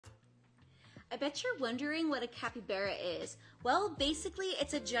I bet you're wondering what a capybara is. Well, basically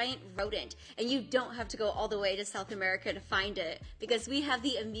it's a giant rodent, and you don't have to go all the way to South America to find it, because we have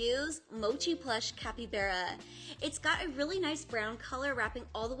the Amuse Mochi Plush capybara. It's got a really nice brown color wrapping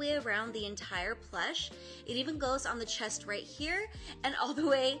all the way around the entire plush. It even goes on the chest right here and all the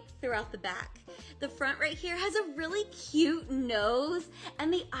way throughout the back. The front right here has a really cute nose,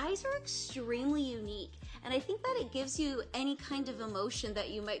 and the eyes are extremely unique. And I think that it gives you any kind of emotion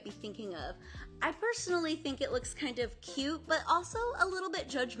that you might be thinking of. I personally think it looks kind of cute, but also a little bit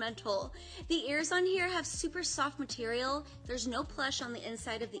judgmental. The ears on here have super soft material. There's no plush on the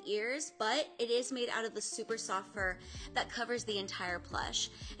inside of the ears, but it is made out of the super soft fur that covers the entire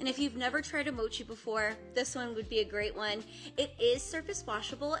plush. And if you've never tried a mochi before, this one would be a great one. It is surface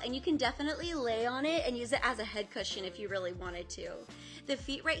washable, and you can definitely lay on it and use it as a head cushion if you really wanted to. The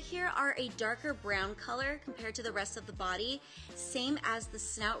feet right here are a darker brown color compared to the rest of the body, same as the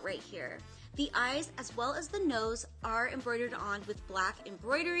snout right here. The eyes as well as the nose are embroidered on with black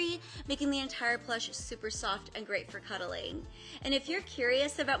embroidery, making the entire plush super soft and great for cuddling. And if you're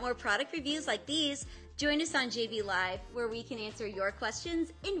curious about more product reviews like these, join us on JV Live, where we can answer your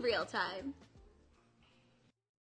questions in real time.